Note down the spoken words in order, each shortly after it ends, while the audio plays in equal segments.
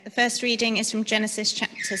The first reading is from Genesis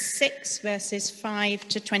chapter 6, verses 5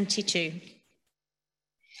 to 22.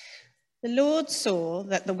 The Lord saw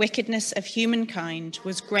that the wickedness of humankind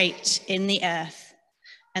was great in the earth,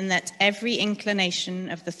 and that every inclination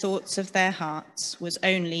of the thoughts of their hearts was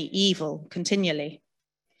only evil continually.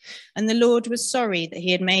 And the Lord was sorry that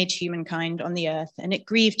he had made humankind on the earth, and it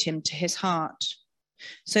grieved him to his heart.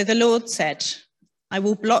 So the Lord said, I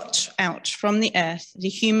will blot out from the earth the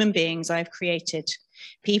human beings I have created,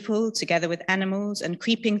 people together with animals and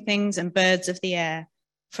creeping things and birds of the air,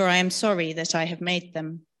 for I am sorry that I have made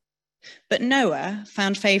them. But Noah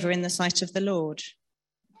found favor in the sight of the Lord.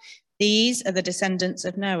 These are the descendants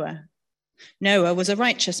of Noah. Noah was a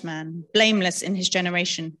righteous man, blameless in his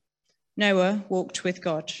generation. Noah walked with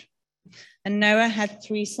God. And Noah had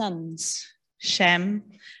 3 sons, Shem,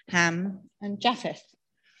 Ham, and Japheth.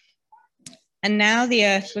 And now the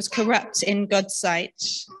earth was corrupt in God's sight,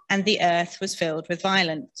 and the earth was filled with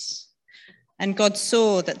violence. And God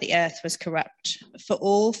saw that the earth was corrupt, for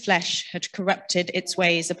all flesh had corrupted its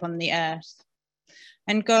ways upon the earth.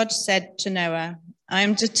 And God said to Noah, I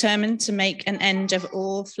am determined to make an end of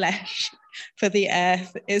all flesh, for the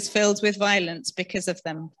earth is filled with violence because of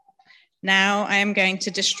them. Now I am going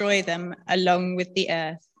to destroy them along with the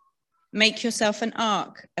earth. Make yourself an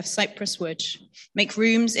ark of cypress wood. Make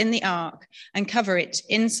rooms in the ark and cover it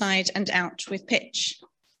inside and out with pitch.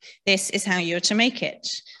 This is how you are to make it.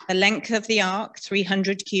 The length of the ark,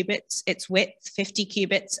 300 cubits, its width, 50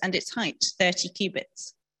 cubits, and its height, 30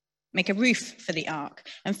 cubits. Make a roof for the ark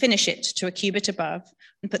and finish it to a cubit above,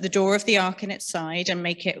 and put the door of the ark in its side and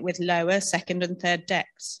make it with lower, second, and third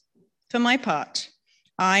decks. For my part,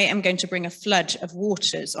 I am going to bring a flood of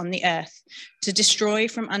waters on the earth to destroy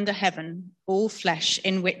from under heaven all flesh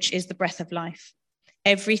in which is the breath of life.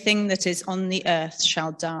 Everything that is on the earth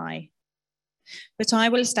shall die. But I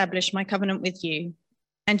will establish my covenant with you,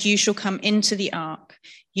 and you shall come into the ark,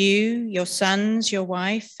 you, your sons, your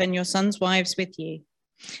wife, and your sons' wives with you.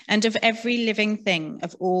 And of every living thing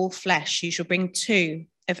of all flesh, you shall bring 2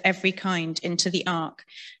 of every kind into the ark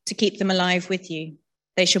to keep them alive with you.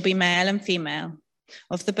 They shall be male and female.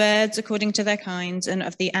 Of the birds according to their kinds, and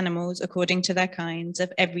of the animals according to their kinds,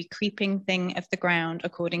 of every creeping thing of the ground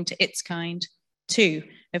according to its kind, 2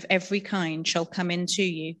 of every kind shall come into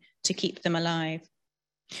you to keep them alive.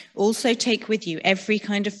 Also take with you every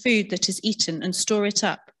kind of food that is eaten and store it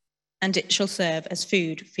up, and it shall serve as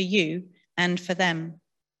food for you and for them.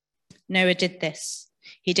 Noah did this.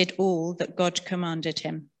 He did all that God commanded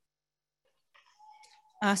him.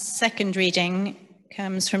 Our second reading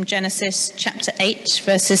comes from Genesis chapter 8,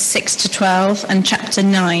 verses 6 to 12, and chapter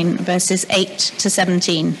 9, verses 8 to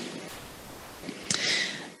 17.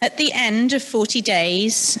 At the end of 40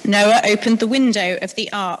 days, Noah opened the window of the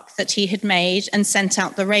ark that he had made and sent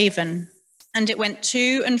out the raven, and it went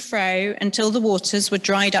to and fro until the waters were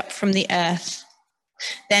dried up from the earth.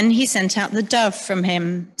 Then he sent out the dove from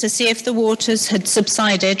him to see if the waters had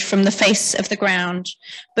subsided from the face of the ground,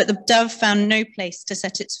 but the dove found no place to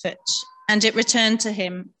set its foot. And it returned to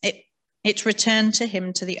him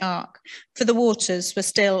to the ark, for the waters were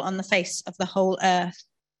still on the face of the whole earth.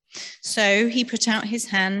 So he put out his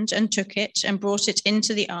hand and took it and brought it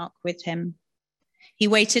into the ark with him. He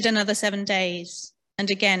waited another 7 days, and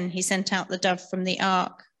again he sent out the dove from the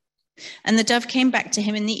ark. And the dove came back to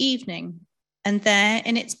him in the evening, and there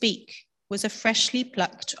in its beak was a freshly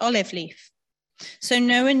plucked olive leaf. So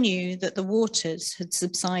Noah knew that the waters had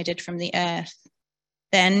subsided from the earth.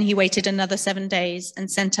 Then he waited another 7 days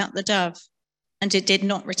and sent out the dove, and it did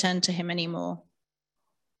not return to him anymore.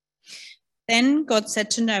 Then God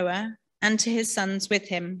said to Noah and to his sons with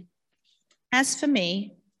him, As for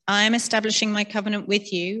me, I am establishing my covenant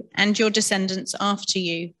with you and your descendants after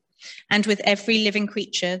you, and with every living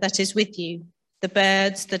creature that is with you, the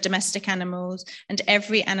birds, the domestic animals, and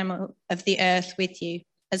every animal of the earth with you,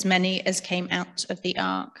 as many as came out of the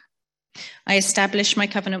ark. I establish my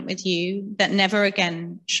covenant with you that never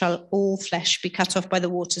again shall all flesh be cut off by the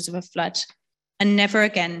waters of a flood, and never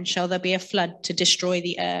again shall there be a flood to destroy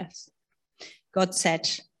the earth. God said,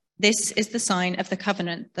 This is the sign of the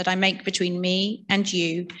covenant that I make between me and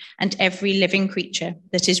you and every living creature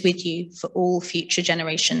that is with you for all future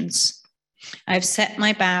generations. I have set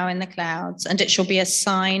my bow in the clouds, and it shall be a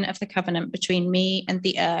sign of the covenant between me and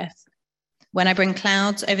the earth. When I bring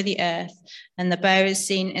clouds over the earth and the bow is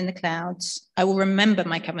seen in the clouds, I will remember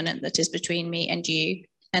my covenant that is between me and you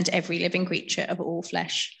and every living creature of all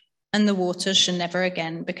flesh, and the waters shall never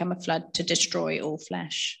again become a flood to destroy all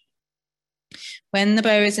flesh. When the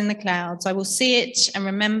bow is in the clouds, I will see it and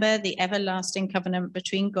remember the everlasting covenant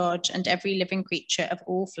between God and every living creature of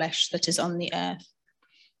all flesh that is on the earth.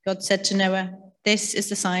 God said to Noah, "This is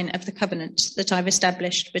the sign of the covenant that I've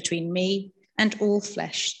established between me and all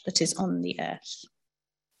flesh that is on the earth."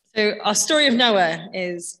 So our story of Noah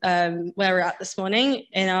is where we're at this morning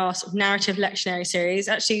in our sort of narrative lectionary series.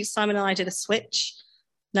 Actually, Simon and I did a switch.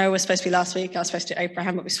 Noah was supposed to be last week. I was supposed to do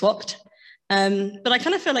Abraham, but we swapped. But I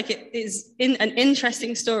kind of feel like it is an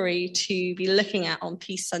interesting story to be looking at on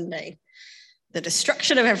Peace Sunday, the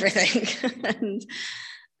destruction of everything.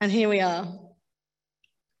 and here we are.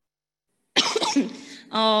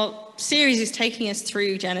 Our series is taking us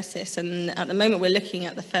through Genesis, and at the moment we're looking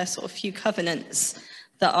at the first sort of few covenants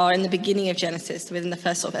that are in the beginning of Genesis, within the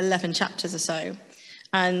first sort of 11 chapters or so.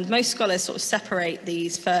 And most scholars sort of separate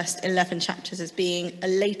these first 11 chapters as being a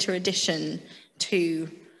later addition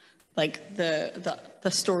to like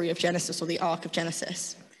the story of Genesis, or the arc of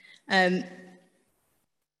Genesis. And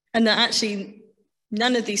that actually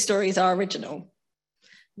none of these stories are original.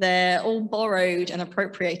 They're all borrowed and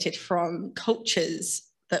appropriated from cultures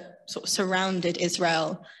that sort of surrounded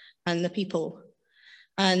Israel and the people.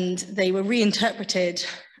 And they were reinterpreted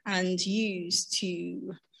and used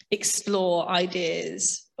to explore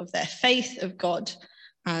ideas of their faith, of God.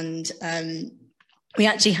 And we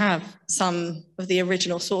actually have some of the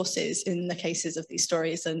original sources in the cases of these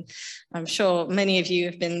stories. And I'm sure many of you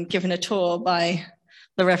have been given a tour by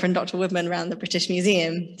the Reverend Dr. Woodman around the British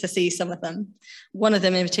Museum to see some of them. One of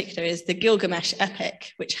them in particular is the Gilgamesh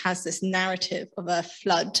epic, which has this narrative of a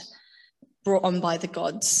flood brought on by the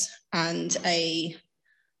gods, and a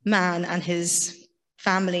man and his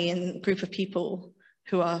family and group of people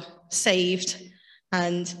who are saved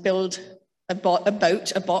and build a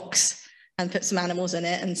box, and put some animals in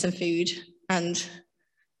it and some food, and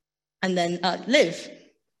then live.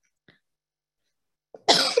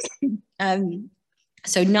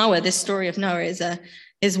 So Noah, this story of Noah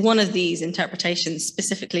is one of these interpretations,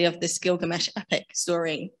 specifically of this Gilgamesh epic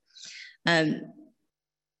story. And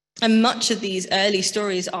much of these early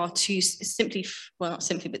stories are to simply, well, not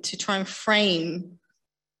simply, but to try and frame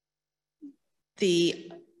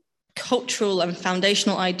the cultural and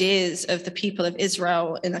foundational ideas of the people of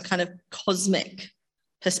Israel in a kind of cosmic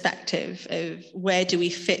perspective of where do we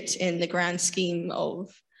fit in the grand scheme of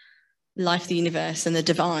life, the universe, and the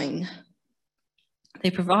divine. They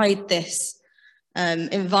provide this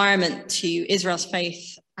environment to Israel's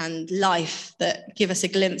faith and life that give us a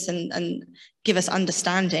glimpse and give us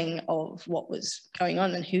understanding of what was going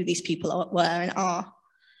on and who these people were and are.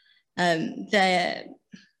 They're,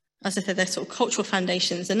 as I said, they're sort of cultural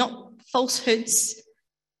foundations. They're not falsehoods.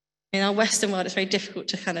 In our Western world, it's very difficult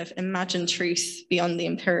to kind of imagine truth beyond the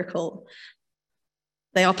empirical.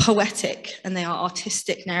 They are poetic and they are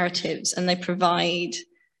artistic narratives, and they provide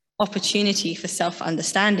opportunity for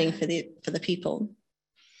self-understanding for the people.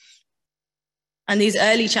 And these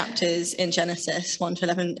early chapters in Genesis 1 to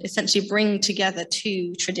 11 essentially bring together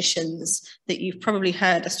two traditions that you've probably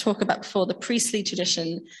heard us talk about before, the priestly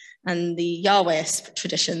tradition and the Yahweh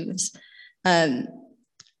traditions. And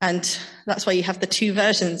that's why you have the two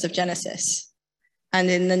versions of Genesis. And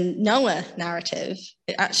in the Noah narrative,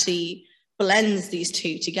 it actually blends these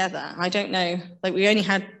two together. I don't know, like we only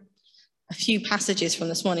had a few passages from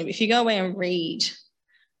this morning, but if you go away and read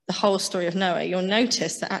the whole story of Noah, you'll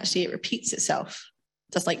notice that actually it repeats itself,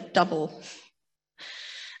 just like double.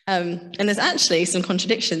 And there's actually some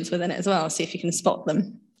contradictions within it as well. See if you can spot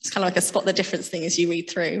them. It's kind of like a spot the difference thing as you read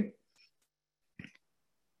through.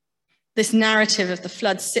 This narrative of the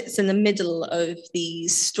flood sits in the middle of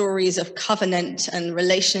these stories of covenant and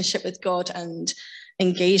relationship with God and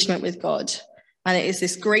engagement with God. And it is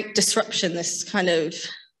this great disruption, this kind of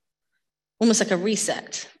almost like a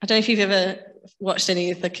reset. I don't know if you've ever watched any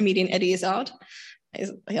of the comedian Eddie Izzard.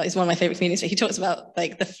 He's one of my favorite comedians. He talks about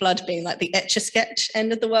like the flood being like the Etch-a-Sketch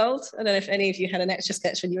end of the world. I don't know if any of you had an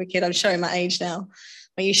Etch-a-Sketch when you were a kid. I'm showing my age now.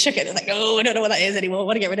 When you shook it, it's like, oh, I don't know what that is anymore. I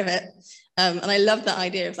want to get rid of it. And I love that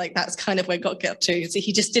idea of like, that's kind of where God got to. So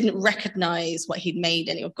he just didn't recognize what he'd made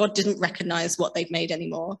anymore. God didn't recognize what they'd made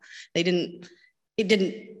anymore. It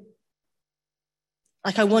didn't,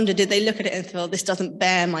 like I wonder, did they look at it and feel, this doesn't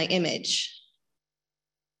bear my image?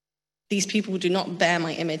 These people do not bear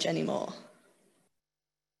my image anymore.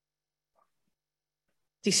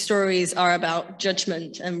 These stories are about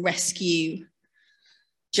judgment and rescue,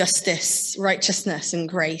 justice, righteousness, and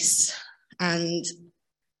grace, and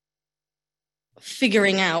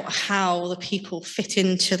figuring out how the people fit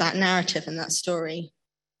into that narrative and that story.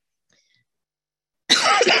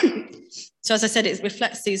 So as I said, it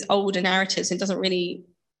reflects these older narratives and doesn't really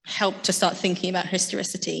help to start thinking about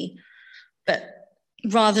historicity, but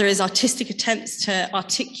rather is artistic attempts to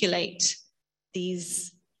articulate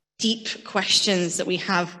these deep questions that we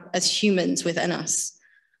have as humans within us.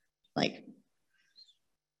 Like,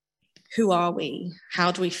 who are we?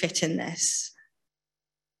 How do we fit in this?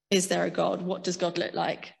 Is there a God? What does God look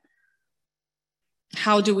like?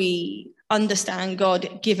 How do we understand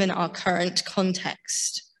God given our current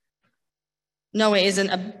context? No, it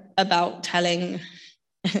isn't about telling,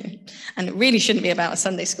 and it really shouldn't be about a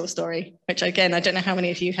Sunday school story, which again, I don't know how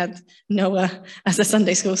many of you had Noah as a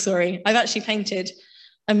Sunday school story. I've actually painted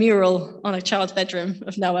a mural on a child's bedroom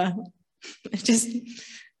of Noah.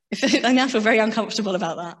 I now feel very uncomfortable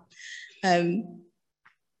about that. And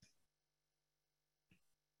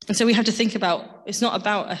so we have to think about, it's not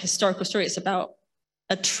about a historical story, it's about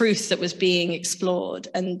a truth that was being explored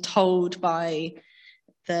and told by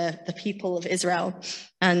the people of Israel,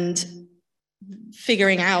 and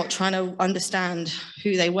figuring out, trying to understand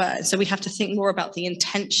who they were. So we have to think more about the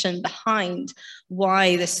intention behind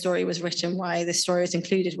why this story was written, why this story was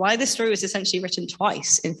included, why this story was essentially written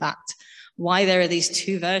twice, in fact, why there are these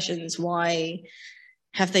two versions, why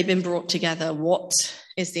have they been brought together, what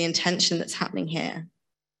is the intention that's happening here.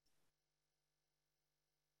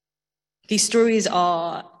 These stories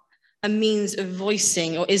are a means of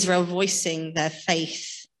voicing, or Israel voicing, their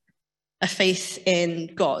faith, a faith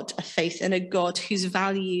in God, a faith in a God whose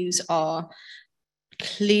values are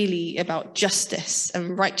clearly about justice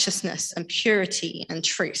and righteousness and purity and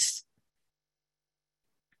truth.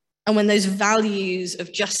 And when those values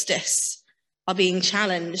of justice are being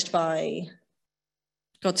challenged by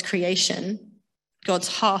God's creation, God's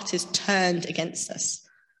heart is turned against us,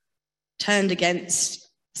 turned against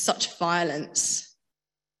such violence.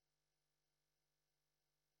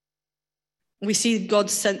 We see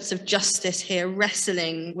God's sense of justice here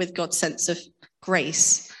wrestling with God's sense of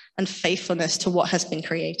grace and faithfulness to what has been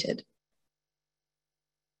created.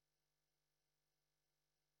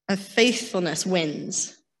 And faithfulness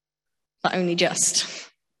wins, but only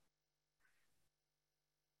just.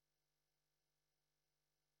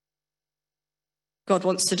 God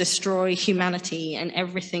wants to destroy humanity and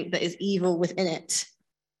everything that is evil within it.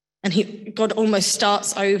 And God almost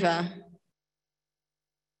starts over.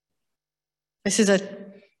 This is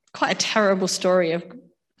quite a terrible story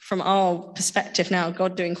from our perspective now,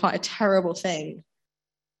 God doing quite a terrible thing.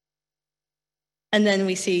 And then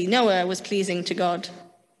we see Noah was pleasing to God.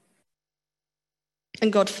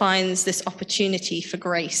 And God finds this opportunity for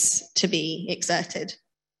grace to be exerted.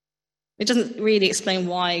 It doesn't really explain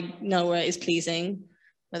why Noah is pleasing,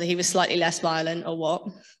 whether he was slightly less violent or what.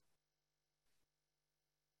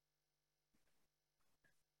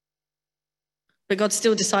 But God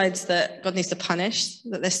still decides that God needs to punish,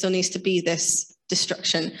 that there still needs to be this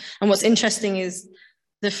destruction. And what's interesting is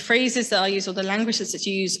the phrases that are used, or the languages that's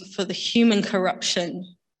used for the human corruption,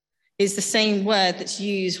 is the same word that's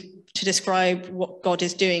used to describe what God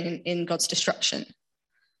is doing in God's destruction.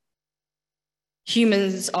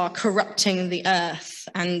 Humans are corrupting the earth,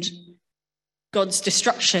 and God's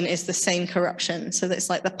destruction is the same corruption. So it's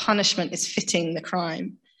like the punishment is fitting the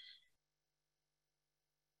crime.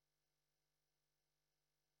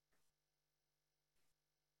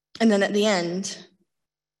 And then at the end,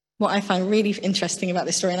 what I find really interesting about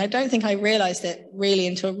this story, and I don't think I realized it really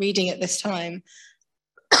until reading it this time,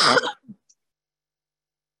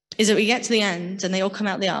 is that we get to the end and they all come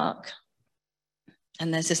out the ark,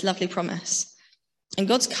 and there's this lovely promise. And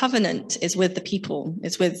God's covenant is with the people,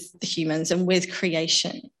 is with the humans and with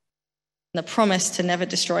creation. And the promise to never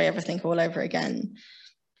destroy everything all over again.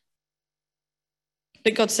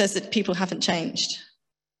 But God says that people haven't changed,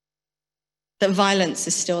 that violence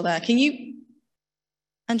is still there.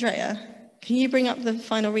 Andrea, can you bring up the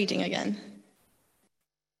final reading again?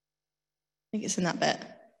 I think it's in that bit.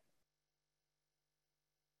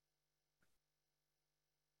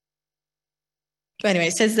 But anyway,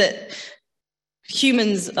 it says that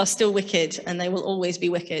humans are still wicked and they will always be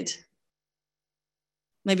wicked.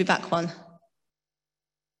 Maybe back one.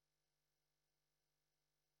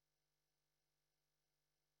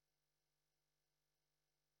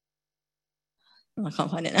 Oh, I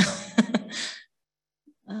can't find it now.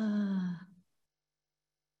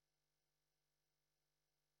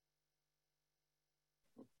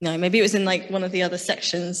 No, maybe it was in like one of the other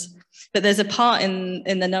sections. But there's a part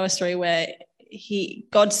in the Noah story where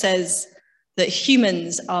God says that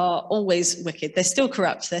humans are always wicked. They're still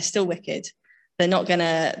corrupt. They're still wicked. They're not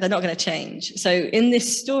gonna change. So in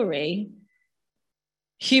this story,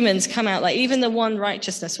 humans come out, like even the one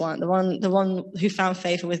righteousness one, the one who found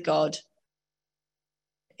favor with God,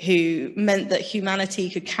 who meant that humanity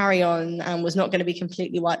could carry on and was not going to be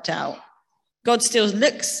completely wiped out. God still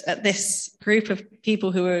looks at this group of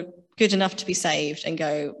people who are good enough to be saved and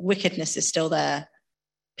go, wickedness is still there.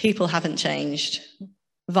 People haven't changed.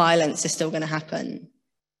 Violence is still going to happen.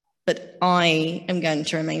 but I am going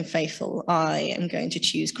to remain faithful. I am going to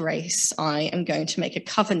choose grace. I am going to make a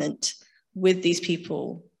covenant with these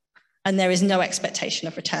people, and there is no expectation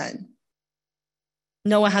of return.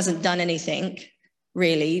 Noah hasn't done anything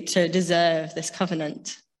really to deserve this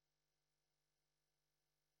covenant.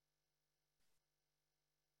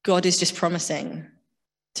 God is just promising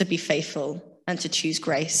to be faithful and to choose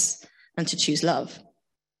grace and to choose love.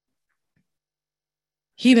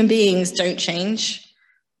 Human beings don't change,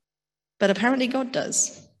 but apparently God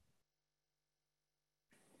does.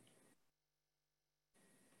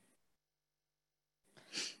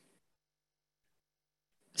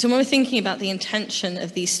 So when we're thinking about the intention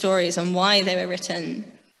of these stories and why they were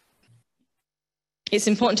written, it's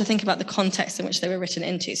important to think about the context in which they were written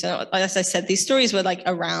into. So as I said, these stories were like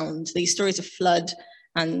around, these stories of flood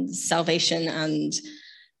and salvation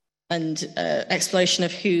and exploration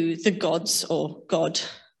of who the gods or God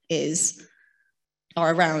is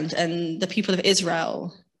are around. And the people of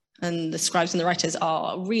Israel and the scribes and the writers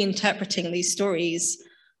are reinterpreting these stories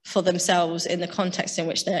for themselves in the context in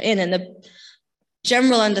which they're in. And the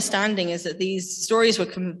general understanding is that these stories were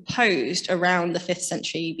composed around the 5th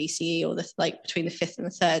century BCE, or between the 5th and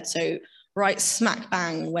the 3rd. So right smack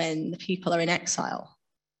bang when the people are in exile,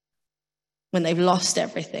 when they've lost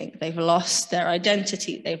everything, they've lost their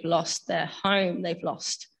identity, they've lost their home,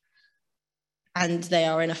 and they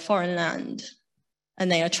are in a foreign land,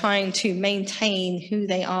 and they are trying to maintain who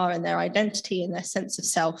they are and their identity and their sense of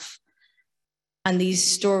self. And these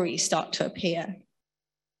stories start to appear.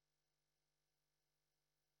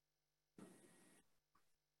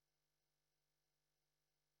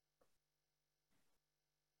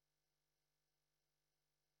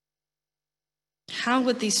 How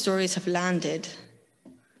would these stories have landed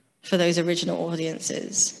for those original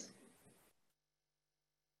audiences?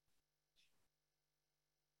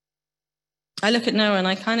 I look at Noah and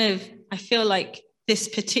I feel like this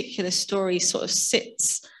particular story sort of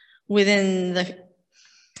sits within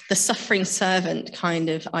the suffering servant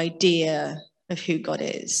kind of idea of who God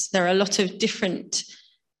is. There are a lot of different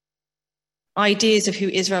ideas of who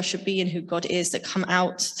Israel should be and who God is that come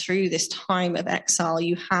out through this time of exile.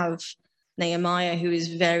 You have Nehemiah, who is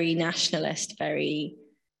very nationalist, very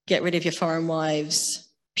get rid of your foreign wives,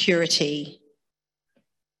 purity,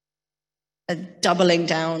 a doubling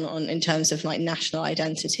down on in terms of like national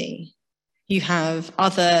identity. You have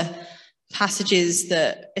other passages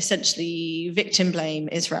that essentially victim blame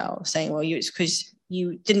Israel, saying, well, it's because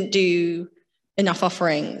you didn't do enough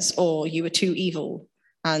offerings or you were too evil,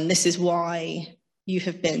 and this is why you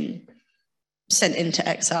have been sent into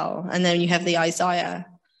exile. And then you have the Isaiah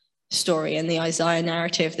story and the Isaiah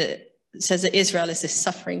narrative that says that Israel is this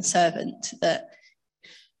suffering servant, that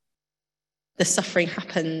the suffering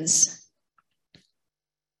happens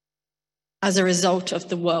as a result of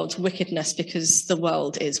the world's wickedness because the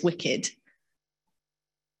world is wicked.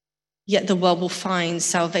 Yet the world will find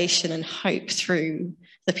salvation and hope through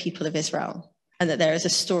the people of Israel, and that there is a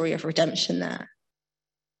story of redemption there.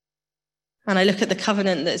 And I look at the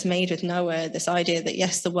covenant that's made with Noah, this idea that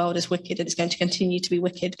yes, the world is wicked and it's going to continue to be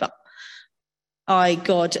wicked, but I,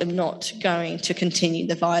 God, am not going to continue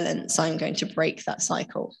the violence. I'm going to break that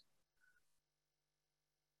cycle.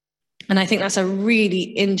 And I think that's a really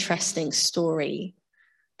interesting story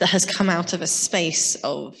that has come out of a space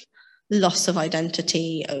of loss of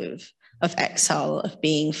identity, of exile, of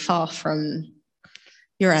being far from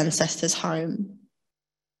your ancestors' home.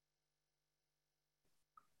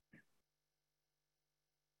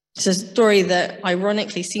 It's a story that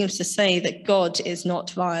ironically seems to say that God is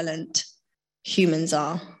not violent, humans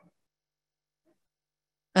are.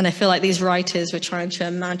 And I feel like these writers were trying to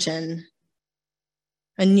imagine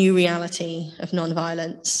a new reality of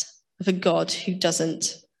non-violence, of a God who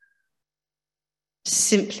doesn't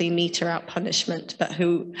simply meter out punishment, but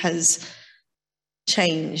who has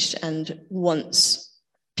changed and wants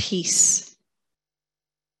peace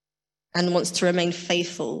and wants to remain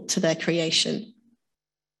faithful to their creation.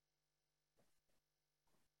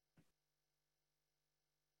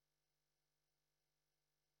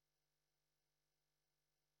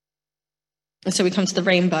 And so we come to the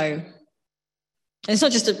rainbow. And it's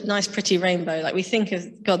not just a nice, pretty rainbow. Like we think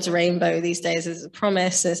of God's rainbow these days as a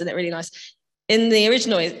promise, isn't it really nice? In the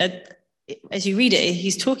original, as you read it,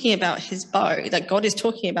 he's talking about his bow. Like God is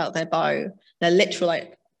talking about their bow, their literal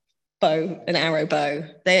like bow, an arrow bow.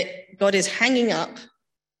 God is hanging up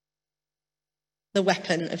the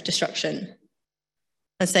weapon of destruction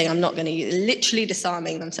and saying, I'm not going to use, literally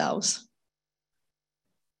disarming themselves.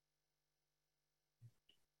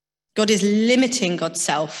 God is limiting God's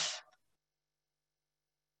self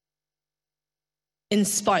in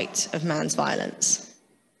spite of man's violence.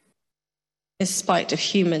 in spite of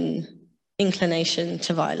human inclination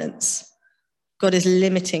to violence. God is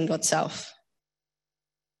limiting God's self.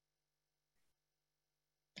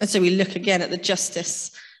 And so we look again at the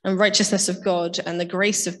justice and righteousness of God and the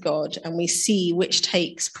grace of God, and we see which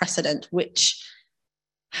takes precedent, which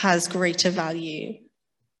has greater value.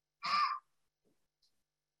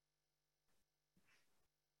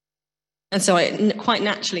 And so quite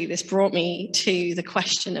naturally, this brought me to the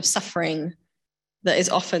question of suffering that is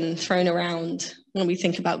often thrown around when we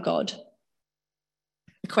think about God.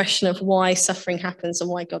 The question of why suffering happens and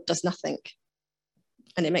why God does nothing.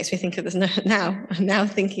 And it makes me think of this now. I'm now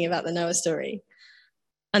thinking about the Noah story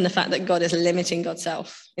and the fact that God is limiting God's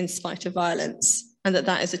self in spite of violence, and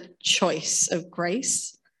that is a choice of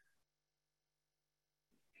grace.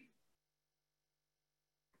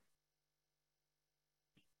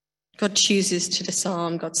 God chooses to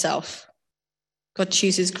disarm God's self. God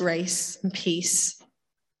chooses grace and peace,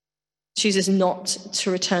 chooses not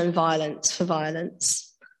to return violence for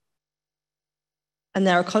violence. And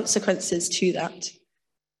there are consequences to that.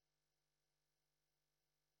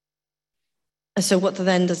 And so what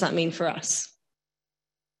then does that mean for us?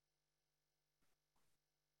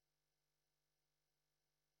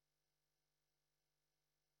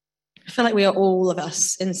 I feel like we are all of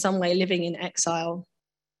us in some way living in exile.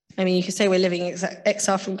 I mean, you could say we're living in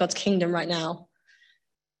exile from God's kingdom right now.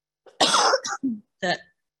 That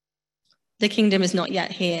the kingdom is not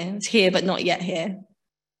yet here. It's here, but not yet here.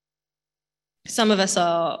 Some of us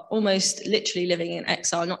are almost literally living in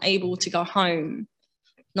exile, not able to go home,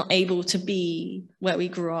 not able to be where we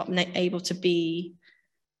grew up, not able to be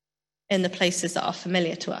in the places that are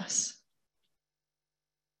familiar to us.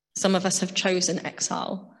 Some of us have chosen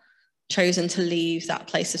exile, chosen to leave that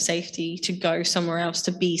place of safety, to go somewhere else,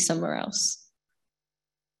 to be somewhere else.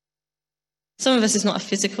 Some of us it's not a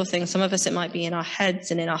physical thing. Some of us it might be in our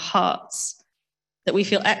heads and in our hearts, that we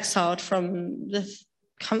feel exiled from the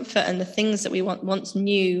comfort and the things that we once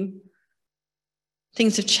knew.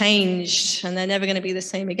 Things have changed and they're never going to be the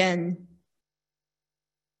same again.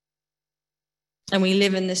 And we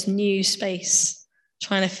live in this new space,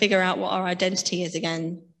 trying to figure out what our identity is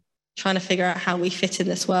again, trying to figure out how we fit in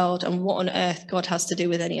this world and what on earth God has to do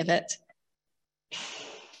with any of it.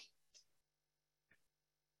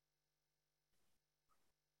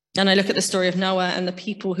 And I look at the story of Noah and the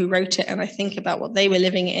people who wrote it, and I think about what they were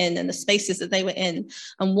living in and the spaces that they were in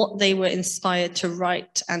and what they were inspired to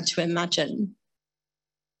write and to imagine.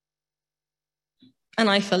 And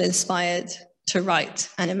I feel inspired to write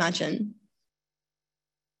and imagine.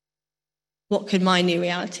 What could my new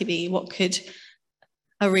reality be? What could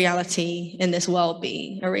a reality in this world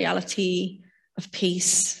be? A reality of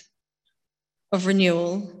peace, of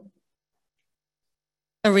renewal,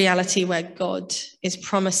 a reality where God is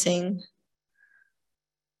promising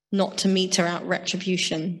not to meter out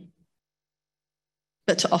retribution,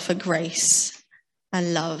 but to offer grace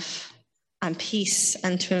and love and peace,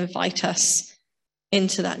 and to invite us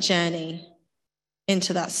into that journey,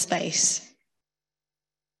 into that space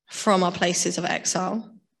from our places of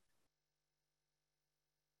exile.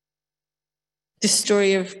 This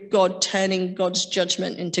story of God turning God's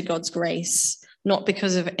judgment into God's grace, not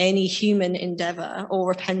because of any human endeavor or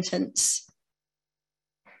repentance,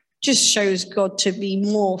 just shows God to be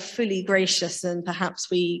more fully gracious than perhaps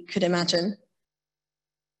we could imagine.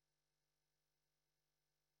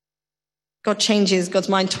 God changes God's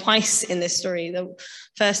mind twice in this story. The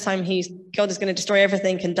first time God is going to destroy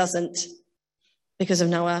everything and doesn't because of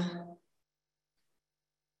Noah.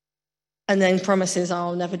 And then promises,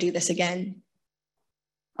 I'll never do this again.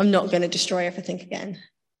 I'm not going to destroy everything again.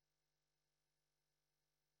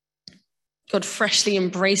 God freshly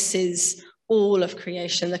embraces all of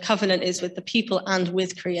creation. The covenant is with the people and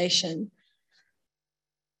with creation.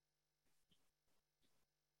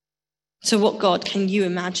 So what God can you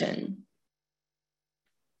imagine?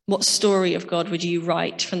 What story of God would you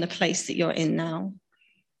write from the place that you're in now?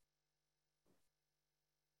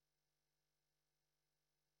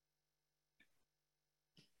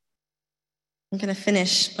 I'm going to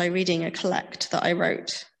finish by reading a collect that I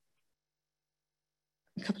wrote.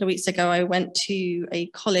 A couple of weeks ago, I went to a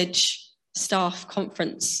college staff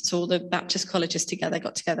conference. So all the Baptist colleges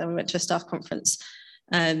got together. We went to a staff conference.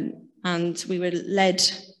 And we were led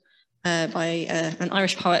by an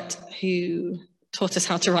Irish poet who taught us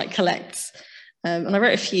how to write collects. And I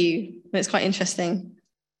wrote a few, and it's quite interesting.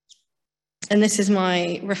 And this is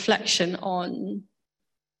my reflection on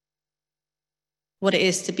what it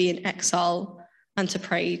is to be in exile and to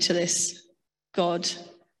pray to this God,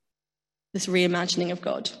 this reimagining of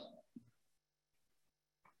God.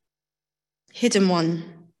 Hidden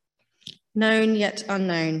one, known yet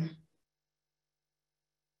unknown,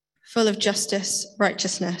 full of justice,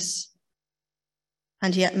 righteousness,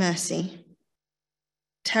 and yet mercy,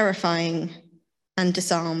 terrifying and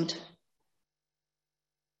disarmed.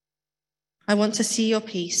 I want to see your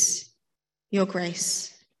peace, your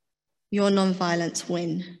grace, your non-violence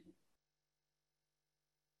win.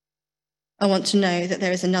 I want to know that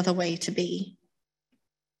there is another way to be,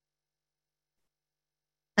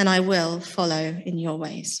 and I will follow in your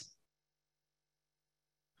ways.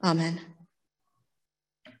 Amen.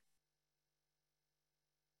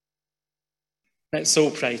 Let's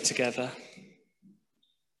all pray together.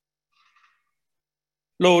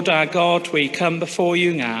 Lord our God, we come before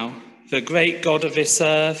you now, the great God of this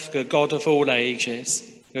earth, the God of all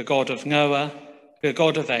ages, the God of Noah, the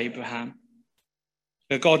God of Abraham,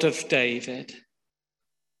 the God of David,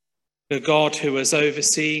 the God who has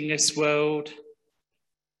overseen this world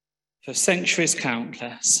for centuries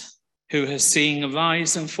countless, who has seen the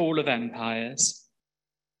rise and fall of empires,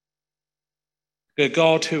 the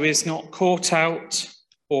God who is not caught out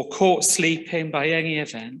or caught sleeping by any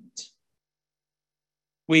event.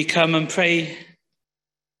 We come and pray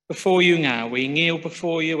before you now. We kneel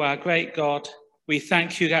before you, our great God. We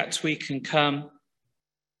thank you that we can come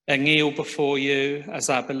and kneel before you as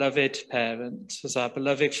our beloved parent, as our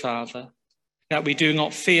beloved Father, that we do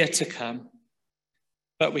not fear to come,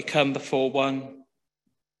 but we come before one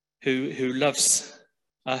who loves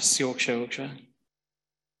us, your children.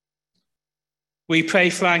 We pray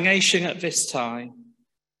for our nation at this time,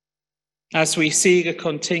 as we see the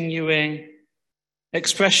continuing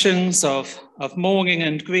expressions of mourning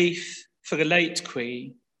and grief for the late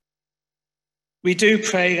Queen. We do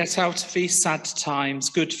pray that out of these sad times,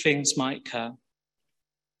 good things might come.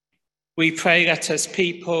 We pray that as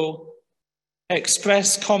people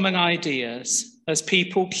express common ideas, as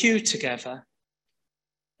people queue together,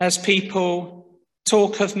 as people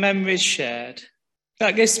talk of memories shared,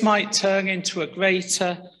 that this might turn into a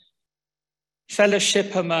greater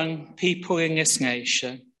fellowship among people in this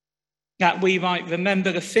nation, that we might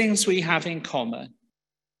remember the things we have in common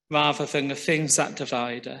rather than the things that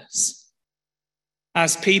divide us.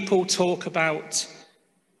 As people talk about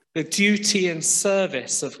the duty and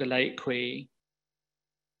service of the late Queen,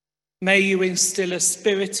 may you instill a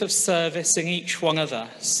spirit of service in each one of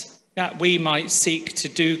us, that we might seek to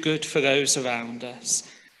do good for those around us,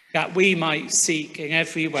 that we might seek in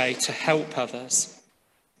every way to help others.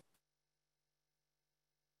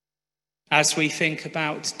 As we think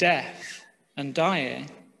about death and dying,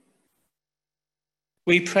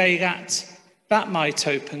 we pray that that might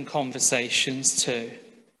open conversations too,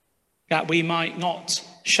 that we might not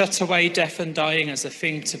shut away death and dying as a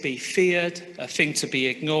thing to be feared, a thing to be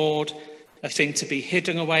ignored, a thing to be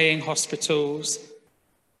hidden away in hospitals,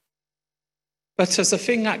 but as a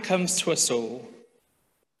thing that comes to us all,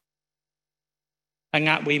 and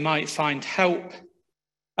that we might find help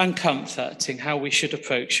and comfort in how we should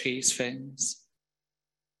approach these things.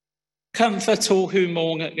 Comfort all who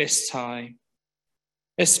mourn at this time,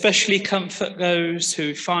 especially comfort those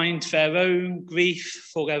who find their own grief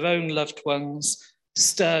for their own loved ones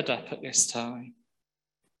stirred up at this time.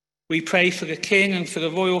 We pray for the King and for the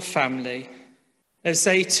royal family as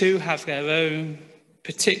they too have their own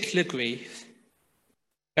particular grief,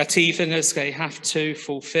 that even as they have to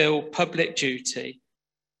fulfill public duty,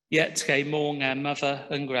 yet they mourn their mother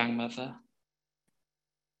and grandmother.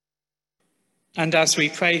 And as we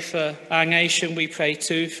pray for our nation, we pray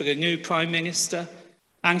too for the new Prime Minister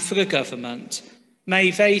and for the government.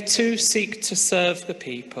 May they too seek to serve the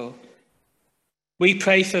people. We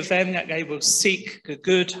pray for them that they will seek the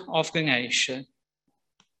good of the nation,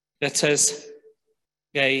 that as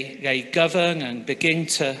they govern and begin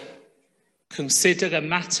to consider the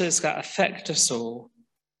matters that affect us all,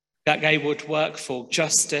 that they would work for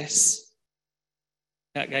justice,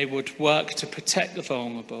 that they would work to protect the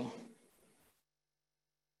vulnerable,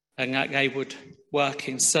 and that they would work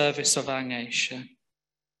in service of our nation.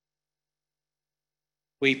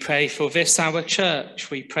 We pray for this, our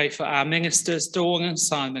church. We pray for our ministers, Dawn and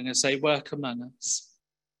Simon, as they work among us.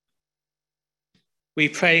 We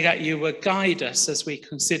pray that you will guide us as we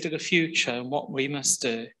consider the future and what we must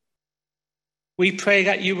do. We pray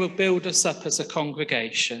that you will build us up as a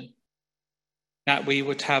congregation, that we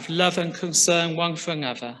would have love and concern one for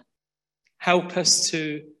another. Help us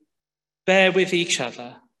to bear with each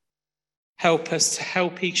other. Help us to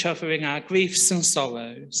help each other in our griefs and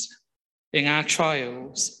sorrows, in our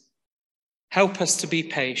trials. Help us to be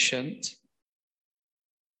patient.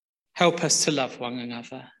 Help us to love one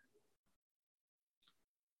another.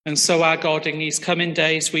 And so, our God, in these coming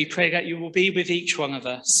days, we pray that you will be with each one of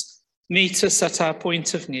us. Meet us at our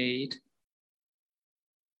point of need.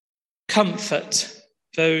 Comfort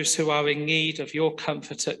those who are in need of your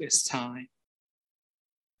comfort at this time.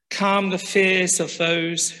 Calm the fears of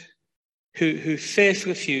those who fear for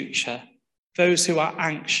the future, those who are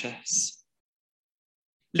anxious.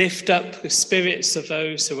 Lift up the spirits of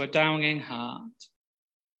those who are down in heart.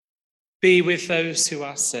 Be with those who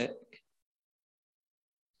are sick.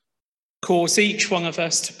 Cause each one of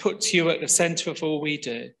us to put you at the centre of all we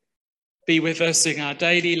do. Be with us in our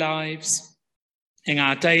daily lives, in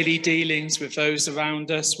our daily dealings with those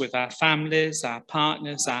around us, with our families, our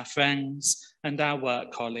partners, our friends, and our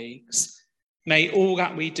work colleagues. May all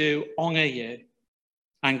that we do honour you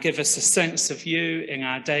and give us a sense of you in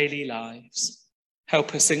our daily lives.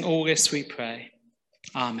 Help us in all this, we pray.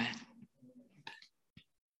 Amen.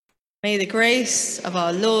 May the grace of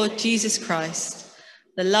our Lord Jesus Christ,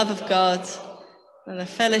 the love of God, and the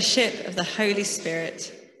fellowship of the Holy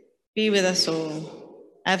Spirit be with us all,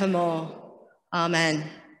 evermore. Amen.